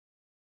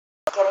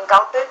Getting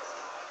counted.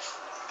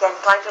 Again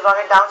trying to run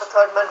it down the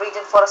third man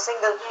region for a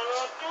single.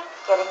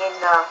 Getting in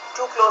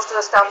too close to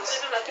the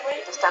stumps.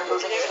 This time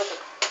losing his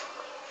wicket.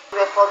 We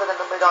were further than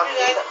the mid-on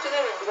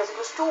because it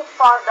was too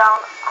far down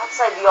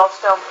outside the off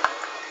stump.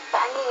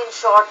 Banging in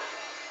short.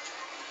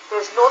 There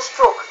is no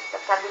stroke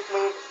that can be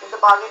played in the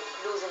bargain,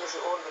 losing his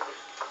own wicket.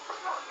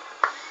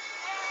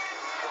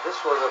 This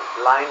was a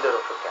blinder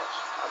of a catch.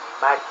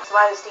 That's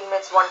why his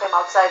teammates want him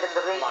outside in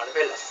the ring,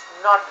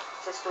 not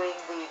just doing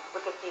the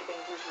wicket-keeping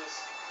duties.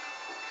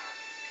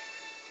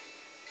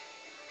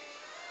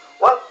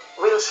 Well,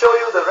 we'll show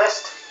you the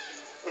rest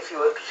if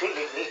you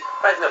really need.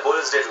 I think the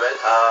bowlers did well.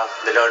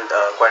 They learned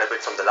quite a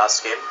bit from the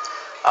last game.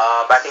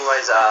 Batting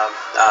wise,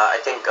 I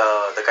think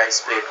the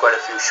guys played quite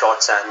a few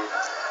shots, and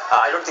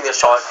I don't think the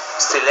shot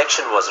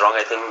selection was wrong.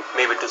 I think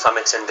maybe to some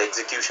extent the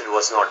execution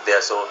was not there.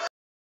 So